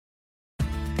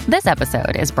This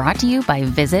episode is brought to you by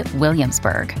Visit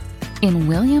Williamsburg. In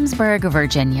Williamsburg,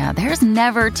 Virginia, there's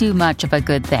never too much of a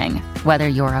good thing. Whether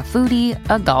you're a foodie,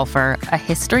 a golfer, a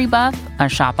history buff, a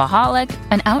shopaholic,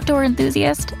 an outdoor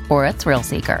enthusiast, or a thrill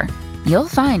seeker, you'll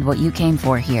find what you came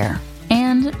for here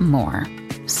and more.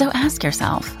 So ask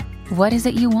yourself, what is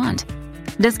it you want?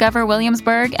 Discover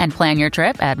Williamsburg and plan your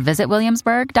trip at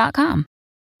visitwilliamsburg.com.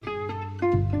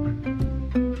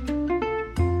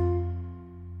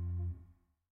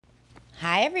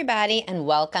 Hi, everybody, and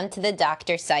welcome to the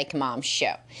Dr. Psych Mom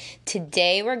Show.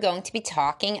 Today, we're going to be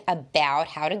talking about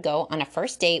how to go on a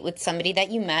first date with somebody that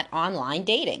you met online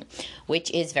dating, which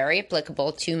is very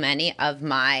applicable to many of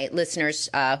my listeners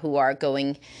who are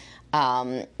going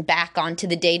back onto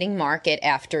the dating market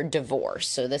after divorce.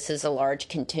 So this is a large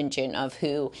contingent of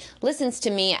who listens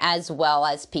to me, as well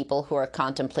as people who are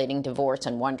contemplating divorce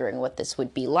and wondering what this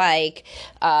would be like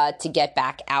to get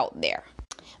back out there.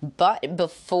 But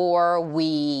before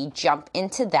we jump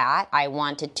into that, I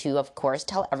wanted to, of course,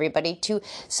 tell everybody to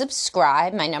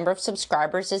subscribe. My number of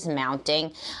subscribers is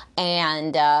mounting,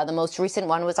 and the most recent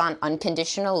one was on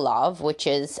unconditional love, which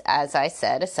is, as I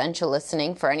said, essential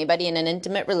listening for anybody in an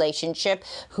intimate relationship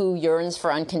who yearns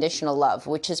for unconditional love,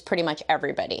 which is pretty much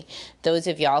everybody. Those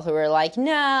of y'all who are like,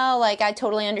 no, like I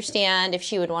totally understand if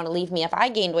she would want to leave me if I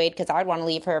gained weight because I'd want to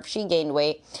leave her if she gained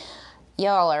weight.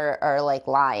 Y'all are like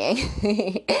lying.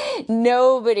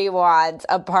 Nobody wants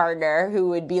a partner who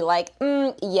would be like,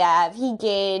 yeah, if he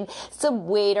gained some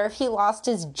weight or if he lost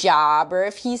his job or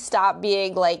if he stopped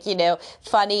being like,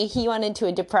 funny, he went into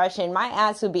a depression, my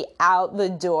ass would be out the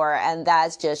door and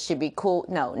that just should be cool.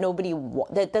 No,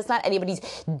 that's not anybody's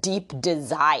deep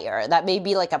desire. That may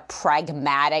be like a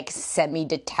pragmatic,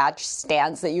 semi-detached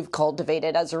stance that you've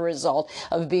cultivated as a result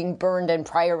of being burned in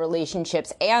prior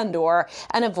relationships and or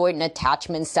an avoidant attachment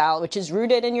style, which is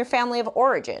rooted in your family of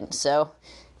origin. So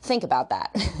think about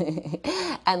that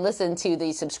and listen to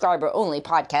the subscriber-only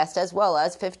podcast as well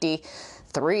as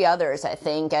 53 others, I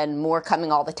think, and more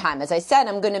coming all the time. As I said,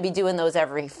 I'm going to be doing those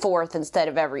every fourth instead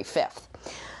of every fifth.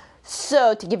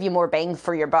 So to give you more bang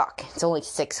for your buck, it's only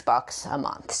 $6 a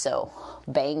month. So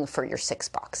bang for your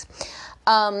 $6.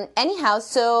 Anyhow,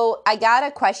 so I got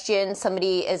a question.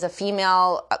 Somebody is a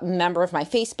female member of my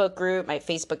Facebook group. My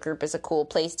Facebook group is a cool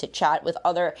place to chat with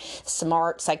other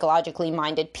smart, psychologically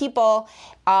minded people.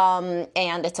 And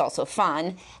it's also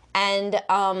fun. And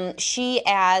she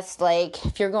asked, like,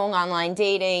 if you're going online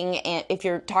dating and if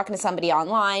you're talking to somebody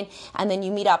online and then you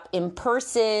meet up in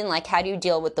person, like, how do you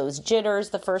deal with those jitters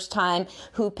the first time?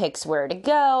 Who picks where to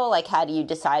go? Like, how do you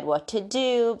decide what to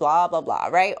do? Blah, blah, blah,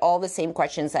 right? All the same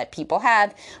questions that people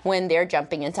have when they're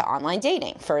jumping into online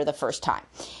dating for the first time.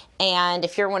 And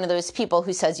if you're one of those people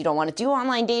who says you don't want to do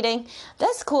online dating,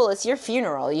 that's cool. It's your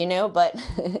funeral, but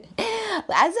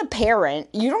as a parent,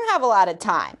 you don't have a lot of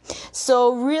time.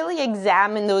 So really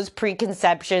examine those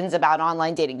preconceptions about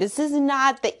online dating. This is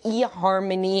not the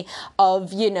eHarmony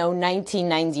of,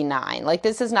 1999. Like,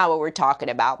 this is not what we're talking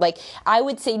about. Like, I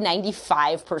would say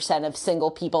 95% of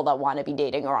single people that want to be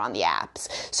dating are on the apps.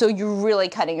 So you're really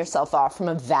cutting yourself off from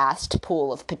a vast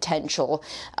pool of potential,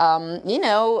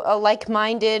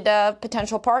 like-minded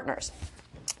potential partners.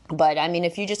 But I mean,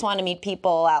 if you just want to meet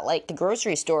people at like the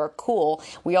grocery store, cool.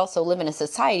 We also live in a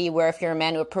society where if you're a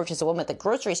man who approaches a woman at the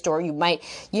grocery store, you might,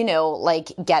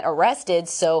 get arrested.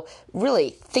 So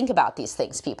really think about these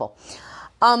things, people.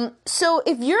 So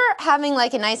if you're having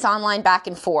like a nice online back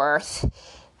and forth,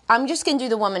 I'm just going to do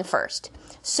the woman first.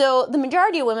 So the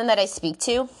majority of women that I speak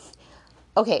to,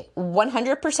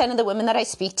 100% of the women that I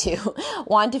speak to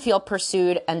want to feel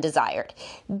pursued and desired.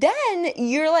 Then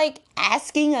you're like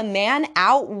asking a man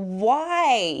out.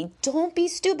 Why? Don't be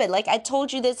stupid. Like I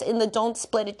told you this in the don't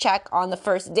split a check on the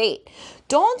first date.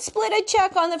 Don't split a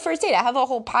check on the first date. I have a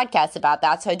whole podcast about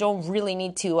that, so I don't really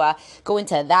need to go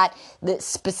into the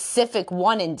specific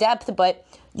one in depth, but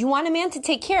you want a man to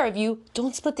take care of you.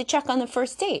 Don't split the check on the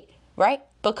first date, right?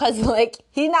 Because,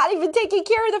 he's not even taking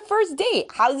care of the first date.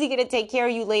 How's he going to take care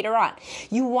of you later on?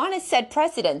 You want to set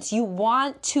precedents. You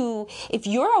want to, if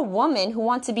you're a woman who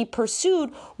wants to be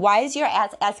pursued, why is your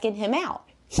ass asking him out?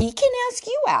 He can ask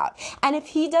you out. And if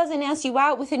he doesn't ask you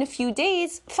out within a few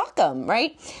days, fuck him,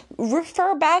 right?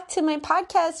 Refer back to my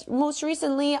podcast most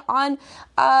recently on,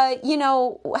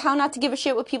 how not to give a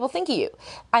shit what people think of you.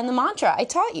 And the mantra I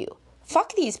taught you.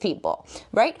 Fuck these people,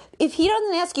 right? If he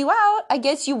doesn't ask you out, I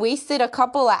guess you wasted a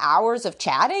couple of hours of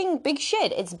chatting. Big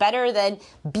shit. It's better than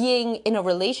being in a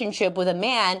relationship with a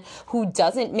man who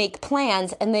doesn't make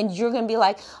plans and then you're going to be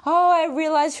like, oh, I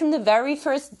realized from the very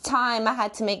first time I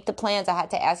had to make the plans, I had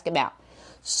to ask him out.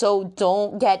 So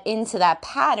don't get into that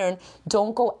pattern.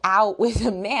 Don't go out with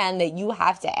a man that you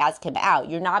have to ask him out.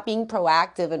 You're not being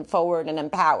proactive and forward and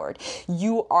empowered.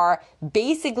 You are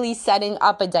basically setting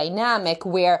up a dynamic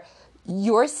where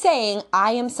you're saying,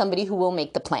 I am somebody who will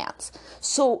make the plans.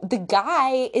 So the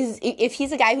guy if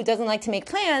he's a guy who doesn't like to make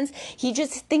plans, he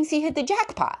just thinks he hit the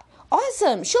jackpot.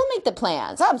 Awesome. She'll make the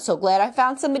plans. I'm so glad I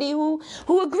found somebody who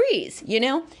agrees, You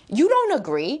don't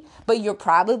agree, but you're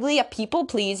probably a people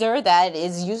pleaser that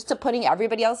is used to putting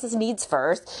everybody else's needs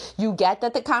first. You get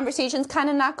that the conversation's kind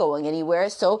of not going anywhere,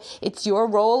 so it's your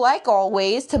role, like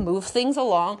always, to move things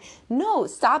along. No,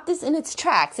 stop this in its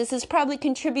tracks. This has probably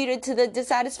contributed to the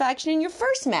dissatisfaction in your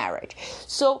first marriage.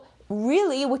 So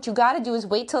really what you got to do is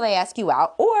wait till they ask you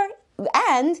out,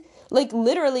 and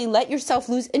literally let yourself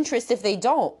lose interest if they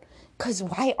don't. Because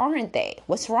why aren't they?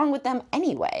 What's wrong with them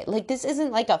anyway? This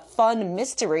isn't like a fun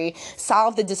mystery,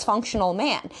 solve the dysfunctional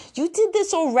man. You did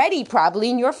this already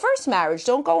probably in your first marriage.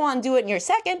 Don't go on, do it in your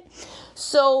second.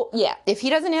 So yeah, if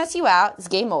he doesn't ask you out, it's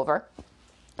game over.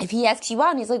 If he asks you out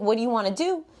and he's like, what do you want to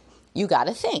do? You got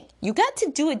to think. You got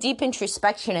to do a deep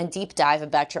introspection and deep dive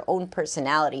about your own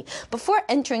personality before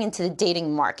entering into the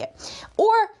dating market.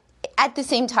 Or at the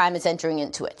same time as entering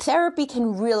into it. Therapy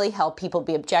can really help people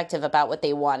be objective about what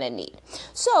they want and need.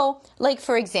 So,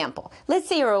 for example, let's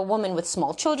say you're a woman with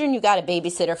small children, you got a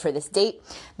babysitter for this date.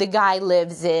 The guy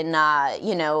lives in, a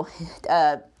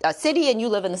city and you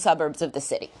live in the suburbs of the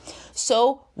city.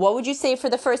 So what would you say for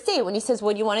the first date when he says,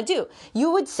 what do you want to do?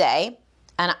 You would say,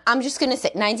 and I'm just going to say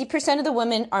 90% of the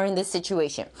women are in this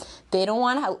situation. They don't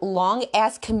want a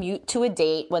long-ass commute to a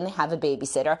date when they have a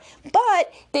babysitter,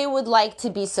 but they would like to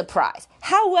be surprised.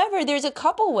 However, there's a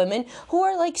couple women who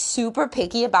are super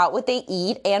picky about what they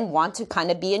eat and want to kind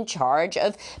of be in charge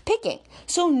of picking.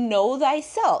 So know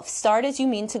thyself. Start as you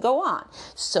mean to go on.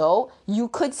 So you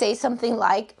could say something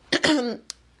like,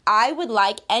 I would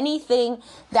like anything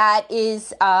that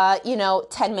is,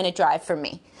 10-minute drive for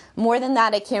me. More than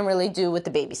that, I can't really do with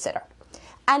the babysitter.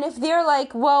 And if they're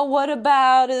like, well, what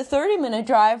about a 30-minute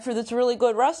drive for this really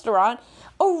good restaurant?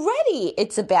 Already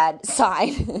it's a bad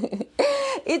sign.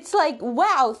 It's like,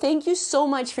 wow, thank you so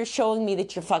much for showing me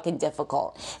that you're fucking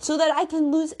difficult so that I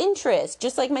can lose interest,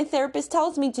 just like my therapist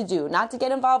tells me to do, not to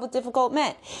get involved with difficult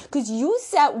men. Because you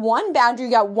set one boundary,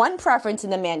 you got one preference,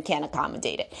 and the man can't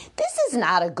accommodate it. This is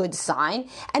not a good sign.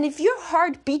 And if your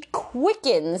heartbeat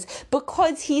quickens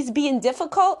because he's being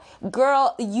difficult,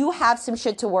 girl, you have some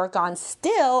shit to work on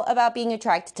still about being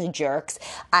attracted to jerks.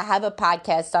 I have a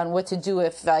podcast on what to do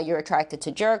if you're attracted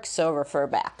to jerks, so refer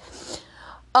back.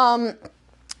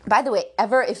 By the way,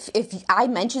 if I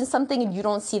mention something and you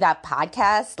don't see that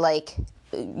podcast,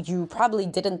 you probably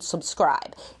didn't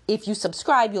subscribe. If you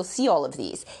subscribe, you'll see all of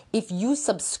these. If you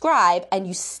subscribe and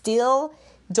you still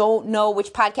don't know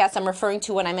which podcast I'm referring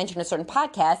to when I mention a certain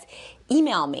podcast,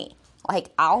 email me.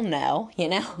 I'll know,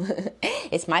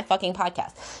 it's my fucking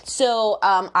podcast. So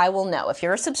I will know. If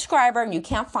you're a subscriber and you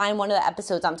can't find one of the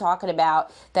episodes I'm talking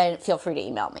about, then feel free to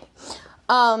email me.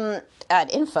 At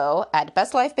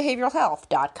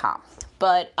info@bestlifebehavioralhealth.com.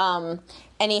 But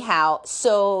anyhow,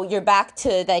 so you're back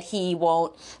to that he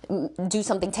won't do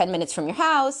something 10 minutes from your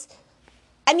house.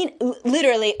 I mean,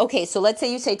 literally, okay, so let's say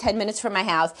you say 10 minutes from my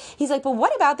house. He's like, but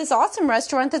what about this awesome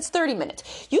restaurant that's 30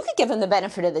 minutes? You could give him the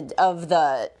benefit of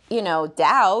the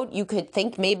doubt. You could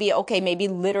think maybe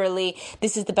literally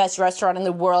this is the best restaurant in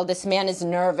the world. This man is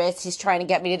nervous. He's trying to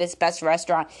get me to this best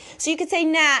restaurant. So you could say,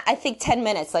 nah, I think 10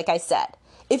 minutes, like I said.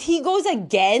 If he goes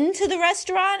again to the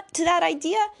restaurant, to that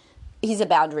idea, he's a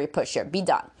boundary pusher. Be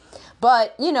done.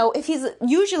 But, if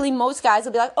usually most guys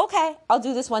will be like, okay, I'll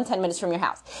do this 10 minutes from your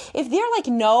house. If they're like,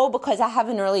 no, because I have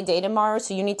an early day tomorrow,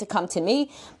 so you need to come to me,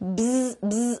 bzz,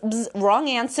 bzz, bzz, wrong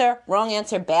answer,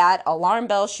 bad. Alarm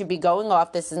bells should be going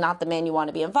off. This is not the man you want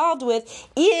to be involved with.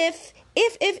 If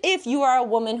you are a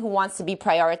woman who wants to be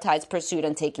prioritized, pursued,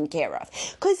 and taken care of.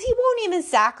 Because he won't even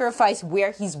sacrifice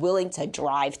where he's willing to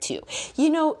drive to.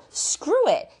 Screw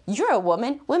it. You're a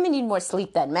woman. Women need more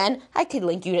sleep than men. I could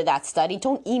link you to that study.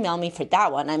 Don't email me for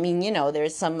that one. I mean,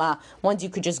 there's some ones you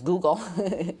could just Google.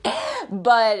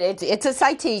 But it's a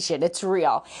citation. It's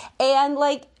real. And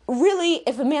really,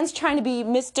 if a man's trying to be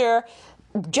Mr.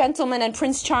 Gentleman and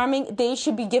Prince Charming, they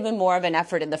should be given more of an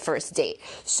effort in the first date.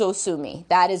 So sue me.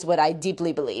 That is what I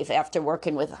deeply believe after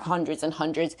working with hundreds and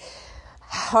hundreds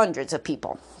of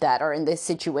people that are in this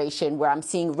situation where I'm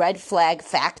seeing red flag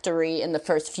factory in the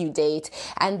first few dates.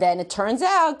 And then it turns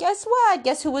out, guess what?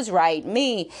 Guess who was right?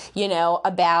 Me,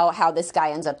 about how this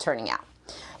guy ends up turning out.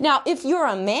 Now, if you're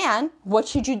a man, what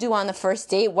should you do on the first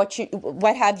date? What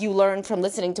have you learned from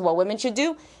listening to what women should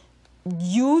do?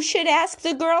 You should ask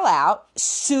the girl out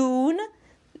soon,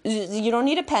 You don't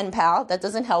need a pen pal. That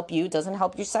doesn't help you. Doesn't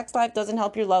help your sex life. Doesn't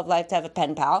help your love life to have a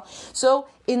pen pal. So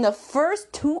in the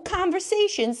first 2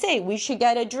 conversations, say we should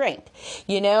get a drink,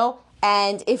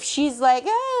 And if she's like,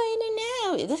 oh,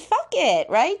 I don't know, fuck it,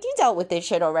 right? You dealt with this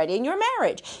shit already in your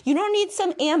marriage. You don't need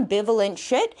some ambivalent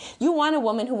shit. You want a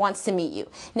woman who wants to meet you.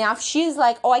 Now, if she's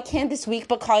like, oh, I can't this week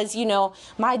because,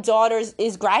 my daughter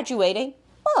is graduating.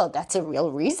 Well, that's a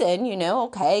real reason,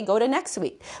 okay, go to next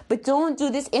week. But don't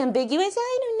do this ambiguous,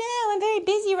 I don't know, I'm very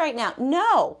busy right now.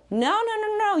 No,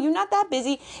 you're not that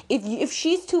busy. If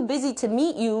she's too busy to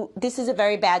meet you, this is a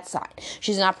very bad sign.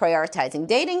 She's not prioritizing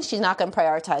dating. She's not going to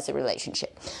prioritize a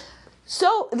relationship.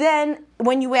 So then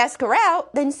when you ask her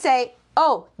out, then say,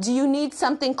 oh, do you need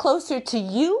something closer to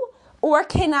you? Or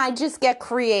can I just get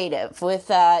creative with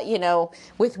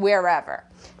wherever?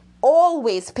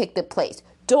 Always pick the place.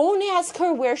 Don't ask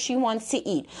her where she wants to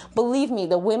eat. Believe me,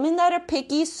 the women that are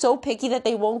picky, so picky that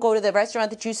they won't go to the restaurant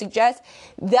that you suggest,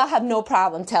 they'll have no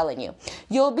problem telling you.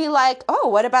 You'll be like, oh,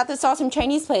 what about this awesome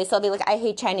Chinese place? They'll be like, I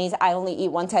hate Chinese. I only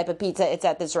eat one type of pizza. It's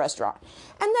at this restaurant.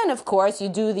 And then, of course, you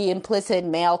do the implicit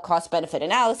male cost-benefit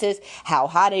analysis. How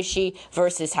hot is she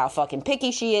versus how fucking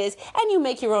picky she is? And you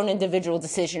make your own individual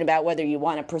decision about whether you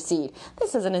want to proceed.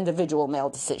 This is an individual male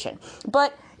decision.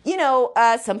 But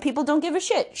some people don't give a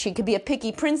shit. She could be a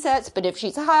picky princess, but if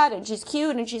she's hot and she's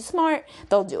cute and she's smart,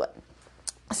 they'll do it.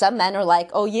 Some men are like,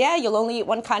 oh yeah, you'll only eat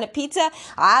one kind of pizza.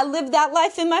 I lived that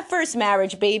life in my first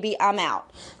marriage, baby. I'm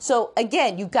out. So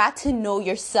again, you got to know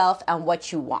yourself and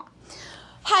what you want.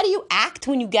 How do you act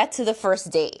when you get to the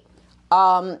first date?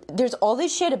 There's all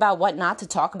this shit about what not to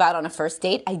talk about on a first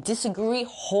date. I disagree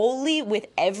wholly with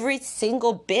every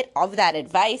single bit of that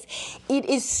advice. It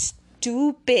is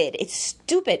stupid. It's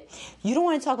stupid. You don't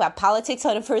want to talk about politics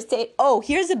on a first date? Oh,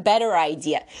 here's a better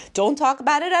idea. Don't talk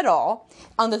about it at all.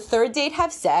 On the third date,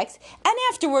 have sex. And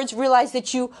afterwards, realize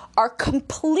that you are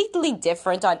completely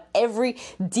different on every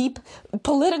deep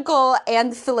political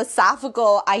and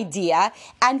philosophical idea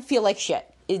and feel like shit.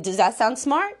 Does that sound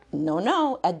smart?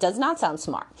 No, it does not sound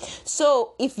smart.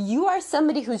 So if you are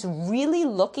somebody who's really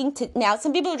looking to, now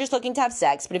some people are just looking to have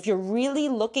sex, but if you're really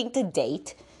looking to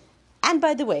date, and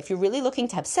by the way, if you're really looking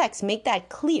to have sex, make that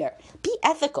clear. Be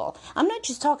ethical. I'm not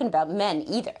just talking about men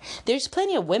either. There's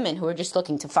plenty of women who are just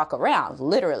looking to fuck around,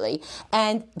 literally.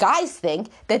 And guys think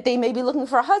that they may be looking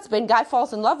for a husband. Guy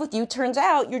falls in love with you. Turns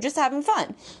out you're just having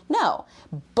fun. No,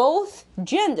 both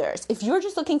genders, if you're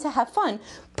just looking to have fun,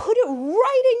 put it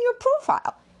right in your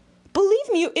profile. Believe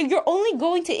me, you're only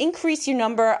going to increase your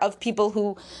number of people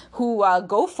who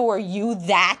go for you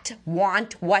that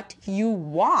want what you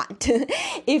want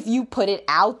if you put it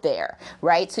out there,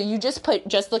 right? So you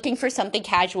just looking for something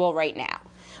casual right now,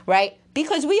 right?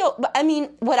 Because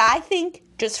what I think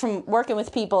just from working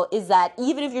with people is that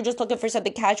even if you're just looking for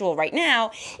something casual right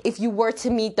now, if you were to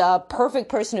meet the perfect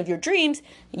person of your dreams,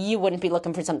 you wouldn't be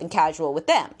looking for something casual with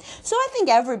them. So I think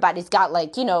everybody's got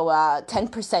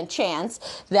 10%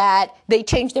 chance that they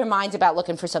change their minds about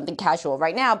looking for something casual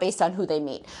right now based on who they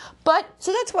meet.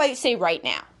 So that's why I say right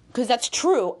now. Because that's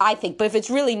true, I think. But if it's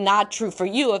really not true for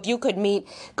you, if you could meet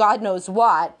God knows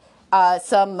what,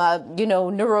 some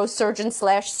neurosurgeon /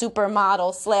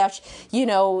 supermodel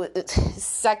 /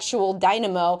 sexual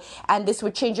dynamo, and this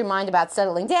would change your mind about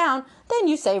settling down, then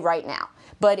you say right now.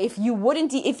 But if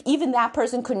even that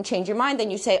person couldn't change your mind, then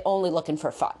you say only looking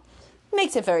for fun.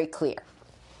 Makes it very clear.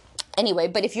 Anyway,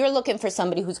 but if you're looking for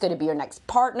somebody who's going to be your next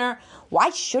partner, why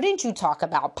shouldn't you talk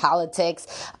about politics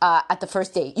at the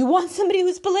first date? You want somebody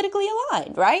who's politically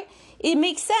aligned, right? It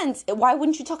makes sense. Why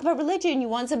wouldn't you talk about religion? You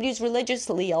want somebody who's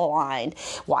religiously aligned.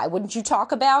 Why wouldn't you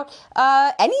talk about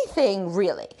anything,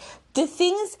 really? The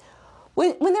things,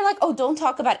 when they're like, oh, don't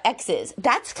talk about exes,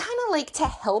 that's kind of like to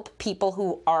help people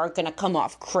who are going to come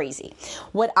off crazy.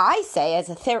 What I say as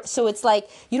a therapist, so it's like,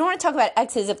 you don't want to talk about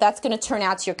exes if that's going to turn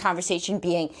out to your conversation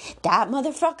being, that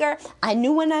motherfucker, I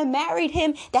knew when I married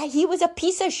him that he was a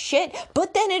piece of shit,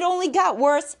 but then it only got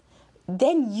worse.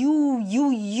 Then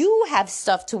you have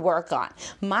stuff to work on.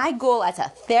 My goal as a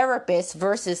therapist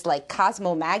versus like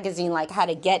Cosmo magazine, like how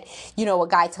to get, a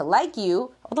guy to like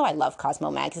you, although I love Cosmo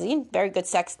magazine, very good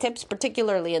sex tips,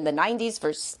 particularly in the 90s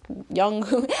for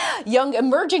young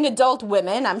emerging adult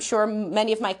women. I'm sure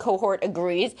many of my cohort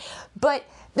agrees. But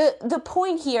the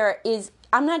point here is,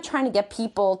 I'm not trying to get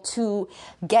people to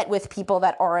get with people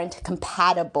that aren't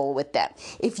compatible with them.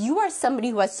 If you are somebody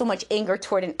who has so much anger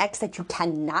toward an ex that you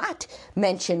cannot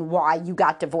mention why you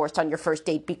got divorced on your first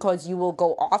date because you will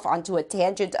go off onto a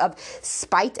tangent of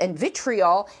spite and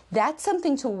vitriol, that's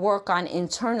something to work on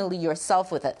internally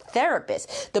yourself with a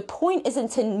therapist. The point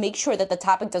isn't to make sure that the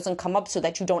topic doesn't come up so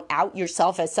that you don't out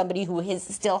yourself as somebody who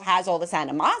still has all this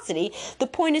animosity. The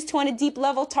point is to, on a deep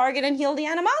level, target and heal the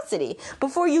animosity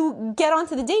before you get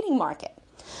onto the dating market.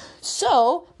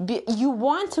 So you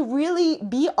want to really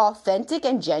be authentic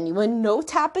and genuine. No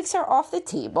topics are off the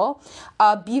table.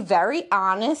 Be very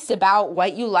honest about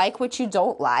what you like, what you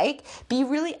don't like. Be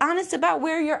really honest about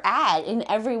where you're at in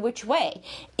every which way.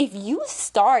 If you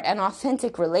start an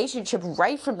authentic relationship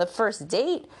right from the first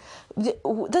date,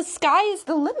 the sky is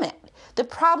the limit. The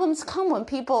problems come when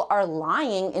people are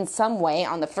lying in some way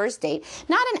on the first date.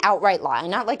 Not an outright lie,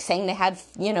 not like saying they have,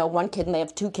 one kid and they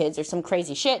have 2 kids or some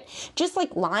crazy shit. Just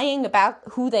like lying about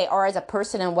who they are as a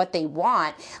person and what they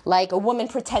want. Like a woman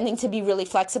pretending to be really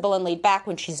flexible and laid back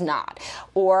when she's not.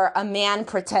 Or a man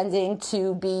pretending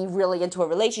to be really into a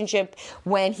relationship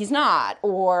when he's not.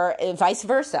 Or vice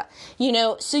versa.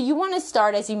 So you want to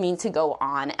start as you mean to go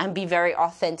on and be very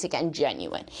authentic and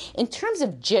genuine. In terms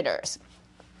of jitters,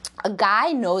 a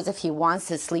guy knows if he wants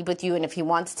to sleep with you and if he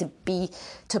wants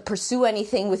to pursue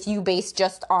anything with you based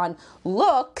just on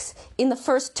looks in the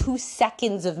first 2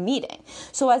 seconds of meeting.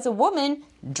 So as a woman,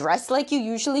 dress like you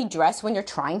usually dress when you're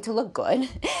trying to look good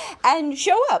and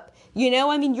show up.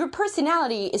 Your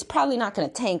personality is probably not going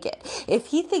to tank it. If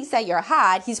he thinks that you're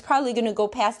hot, he's probably going to go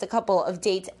past a couple of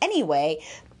dates anyway,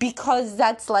 because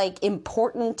that's like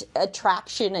important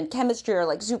attraction and chemistry are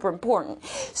like super important.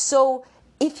 So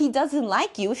if he doesn't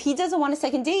like you, if he doesn't want a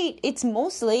second date, it's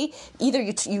mostly either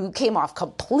you came off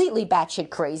completely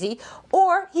batshit crazy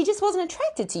or he just wasn't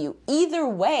attracted to you. Either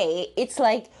way, it's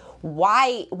like,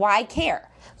 why care?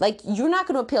 Like, you're not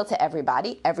going to appeal to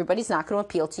everybody. Everybody's not going to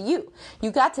appeal to you.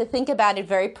 You got to think about it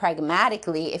very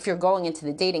pragmatically if you're going into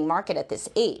the dating market at this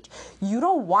age. You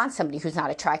don't want somebody who's not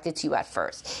attracted to you at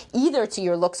first, either to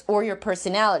your looks or your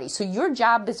personality. So your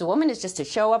job as a woman is just to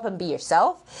show up and be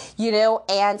yourself,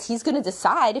 and he's going to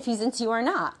decide if he's into you or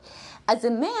not. As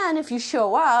a man, if you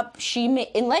show up,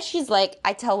 unless she's like,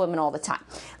 I tell women all the time,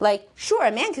 like, sure,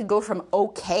 a man could go from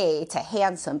okay to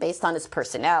handsome based on his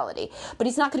personality, but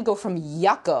he's not going to go from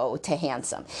yucko to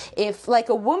handsome. If, like,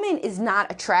 a woman is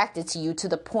not attracted to you to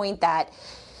the point that,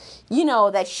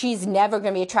 that she's never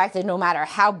going to be attracted no matter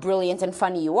how brilliant and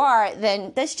funny you are,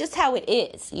 then that's just how it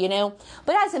is,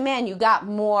 But as a man, you got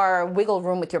more wiggle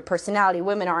room with your personality.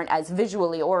 Women aren't as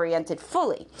visually oriented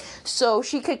fully. So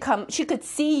she could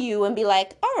see you and be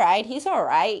like, all right, he's all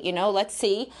right, let's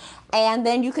see. And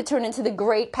then you could turn into the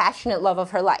great passionate love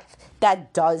of her life.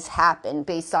 That does happen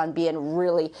based on being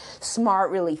really smart,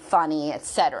 really funny,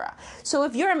 etc. So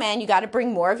if you're a man, you got to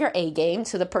bring more of your A game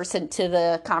to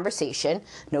the conversation.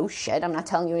 No shit, I'm not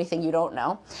telling you anything you don't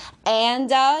know. And,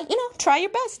 try your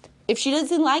best. If she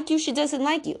doesn't like you, she doesn't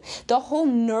like you. The whole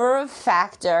nerve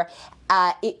factor,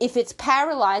 if it's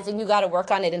paralyzing, you got to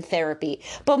work on it in therapy.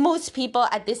 But most people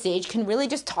at this age can really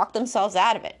just talk themselves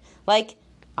out of it. Like,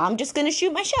 I'm just going to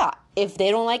shoot my shot. If they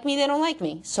don't like me, they don't like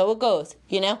me. So it goes,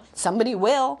 Somebody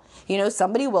will,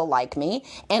 somebody will like me.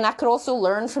 And I could also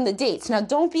learn from the dates. Now,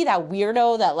 don't be that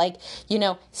weirdo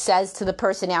that, says to the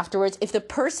person afterwards. If the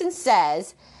person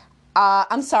says,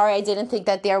 I'm sorry, I didn't think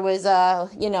that there was a,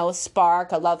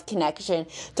 spark, a love connection.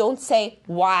 Don't say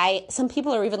why. Some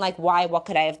people are even like, why? What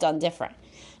could I have done different?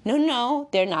 No,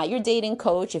 they're not your dating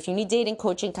coach. If you need dating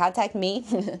coaching, contact me.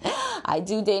 I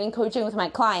do dating coaching with my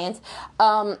clients.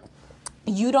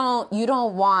 You don't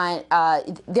want,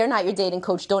 they're not your dating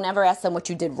coach. Don't ever ask them what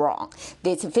you did wrong.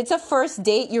 If it's a first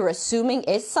date, you're assuming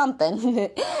is something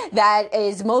that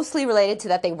is mostly related to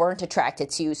that they weren't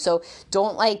attracted to you. So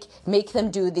don't make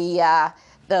them do the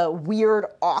weird,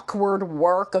 awkward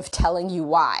work of telling you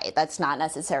why. That's not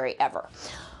necessary ever.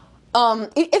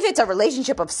 If it's a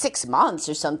relationship of 6 months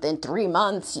or something, 3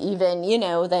 months even,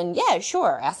 then yeah,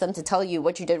 sure, ask them to tell you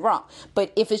what you did wrong.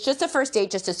 But if it's just a first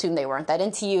date, just assume they weren't that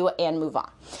into you and move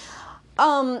on.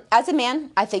 As a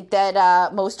man, I think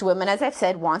that most women, as I've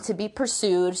said, want to be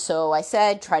pursued. So I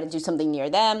said, try to do something near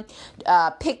them.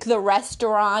 Pick the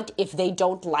restaurant. If they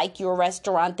don't like your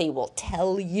restaurant, they will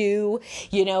tell you,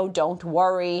 don't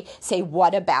worry. Say,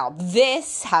 what about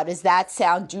this? How does that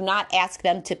sound? Do not ask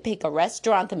them to pick a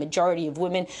restaurant. The majority of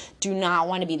women do not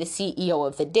want to be the CEO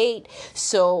of the date.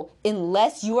 So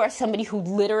unless you are somebody who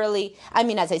literally,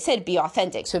 as I said, be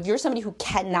authentic. So if you're somebody who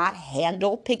cannot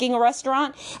handle picking a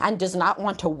restaurant and does not not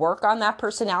want to work on that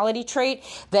personality trait,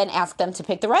 then ask them to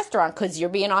pick the restaurant because you're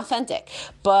being authentic.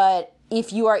 But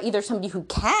if you are either somebody who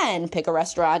can pick a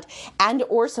restaurant and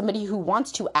or somebody who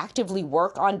wants to actively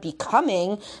work on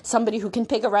becoming somebody who can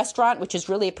pick a restaurant, which is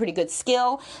really a pretty good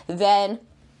skill, then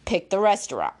pick the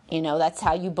restaurant. That's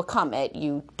how you become it.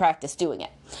 You practice doing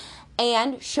it.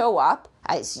 And show up.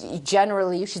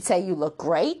 Generally, you should say you look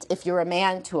great if you're a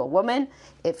man to a woman,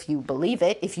 if you believe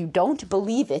it. If you don't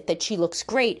believe it, that she looks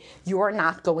great, you're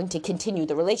not going to continue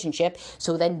the relationship.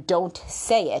 So then don't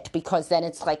say it, because then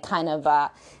it's like kind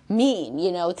of mean,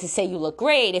 to say you look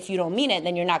great. If you don't mean it,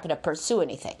 then you're not going to pursue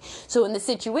anything. So in the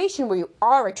situation where you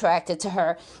are attracted to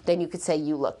her, then you could say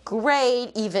you look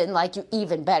great,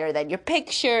 even better than your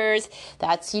pictures.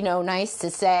 That's, nice to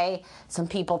say. Some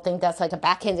people think that's like a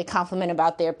backhanded compliment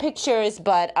about their pictures,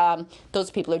 but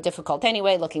those people are difficult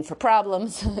anyway, looking for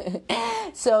problems.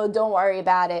 So don't worry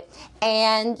about it.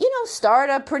 And, start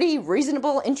a pretty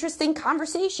reasonable, interesting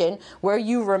conversation where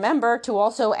you remember to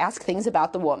also ask things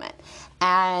about the woman.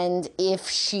 And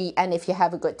if you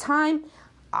have a good time,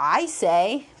 I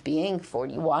say, being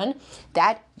 41,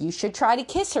 that you should try to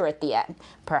kiss her at the end.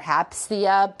 Perhaps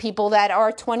the people that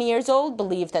are 20 years old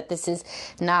believe that this is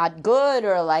not good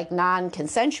or like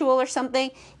non-consensual or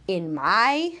something. In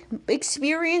my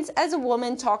experience as a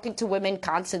woman talking to women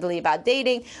constantly about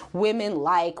dating, women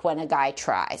like when a guy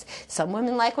tries. Some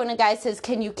women like when a guy says,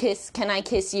 can I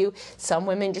kiss you? Some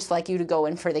women just like you to go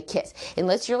in for the kiss.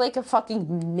 Unless you're like a fucking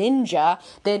ninja,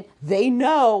 then they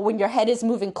know when your head is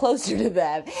moving closer to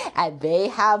them and they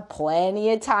have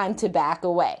plenty of time to back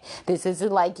away. This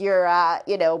isn't like you're,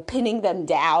 pinning them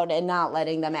down and not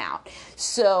letting them out.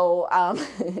 So,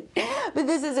 but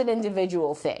this is an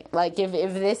individual thing. Like if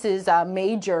this is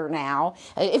major now,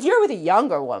 if you're with a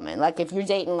younger woman, like if you're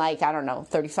dating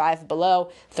 35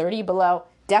 below, 30 below,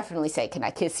 definitely say, can I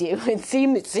kiss you?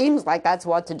 It seems like that's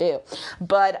what to do.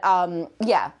 But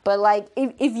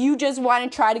if you just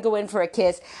want to try to go in for a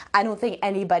kiss, I don't think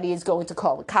anybody is going to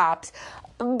call the cops.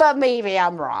 But maybe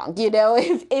I'm wrong.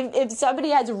 If somebody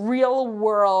has real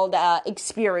world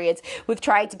experience with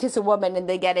trying to kiss a woman and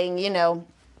they're getting,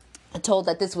 told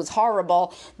that this was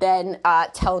horrible, then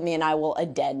tell me and I will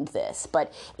addend this.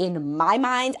 But in my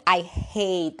mind, I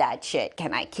hate that shit.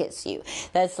 Can I kiss you?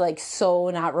 That's like so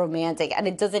not romantic, and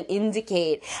it doesn't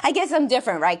indicate. I guess I'm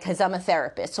different, right? Because I'm a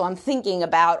therapist, so I'm thinking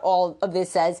about all of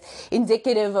this as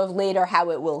indicative of later how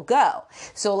it will go.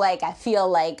 So like I feel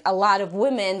like a lot of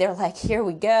women, they're like, here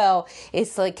we go.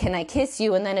 It's like, can I kiss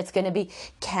you? And then it's going to be,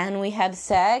 can we have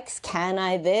sex? Can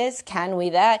I this? Can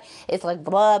we that? It's like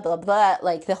blah blah blah.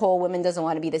 Like the whole women doesn't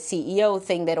want to be the CEO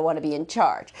thing. They don't want to be in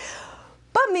charge.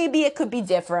 But maybe it could be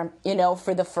different,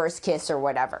 for the first kiss or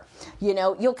whatever.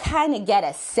 You'll kind of get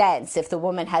a sense if the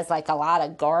woman has like a lot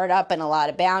of guard up and a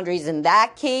lot of boundaries. In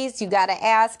that case, you got to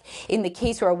ask. In the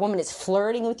case where a woman is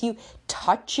flirting with you,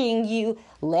 touching you,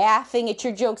 laughing at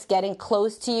your jokes, getting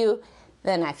close to you,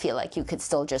 then I feel like you could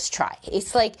still just try.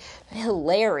 It's like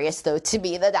hilarious though to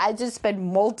me that I just spent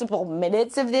multiple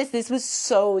minutes of this. This was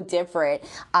so different,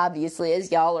 obviously,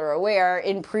 as y'all are aware,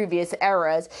 in previous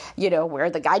eras, where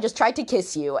the guy just tried to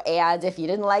kiss you, and if you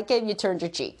didn't like it, you turned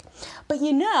your cheek. But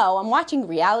I'm watching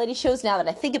reality shows now that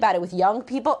I think about it with young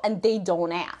people, and they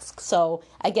don't ask. So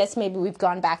I guess maybe we've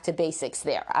gone back to basics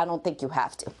there. I don't think you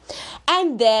have to.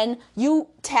 And then you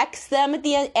text them at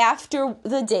the end, after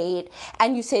the date,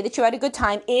 and you say that you had a good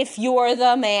time. If you're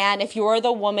the man, if you're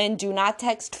the woman, do not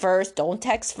text first. Don't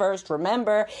text first.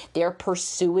 Remember, they're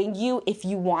pursuing you. If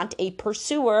you want a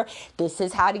pursuer, this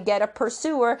is how to get a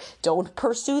pursuer. Don't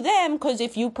pursue them, because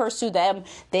if you pursue them,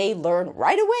 they learn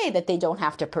right away that they don't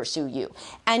have to pursue you.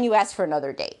 And you ask for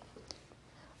another date.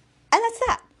 And that's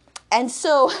that. And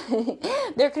so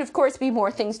there could, of course, be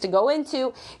more things to go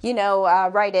into.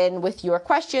 Write in with your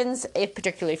questions,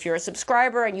 particularly if you're a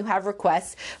subscriber and you have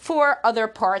requests for other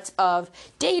parts of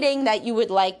dating that you would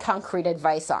like concrete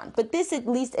advice on. But this, at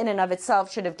least in and of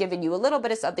itself, should have given you a little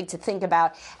bit of something to think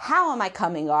about. How am I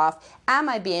coming off? Am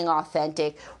I being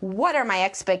authentic? What are my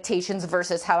expectations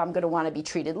versus how I'm going to want to be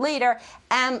treated later?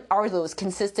 Are those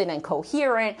consistent and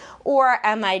coherent? Or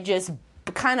am I just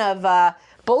kind of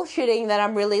bullshitting that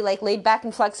I'm really like laid back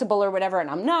and flexible or whatever, and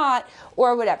I'm not,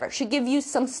 or whatever? Should give you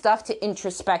some stuff to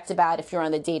introspect about if you're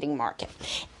on the dating market.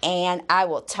 And I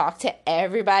will talk to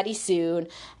everybody soon,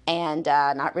 and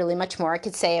not really much more I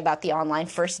could say about the online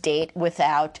first date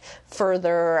without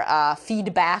further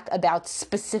feedback about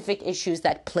specific issues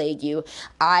that plague you.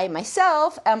 I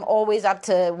myself am always up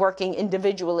to working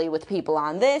individually with people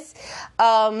on this.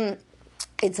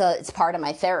 it's part of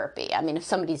my therapy. I mean, if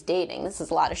somebody's dating, this is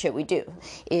a lot of shit we do,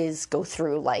 is go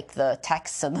through like the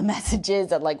texts and the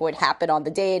messages and like what happened on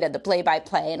the date and the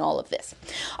play-by-play and all of this.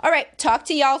 All right, talk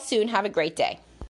to y'all soon. Have a great day.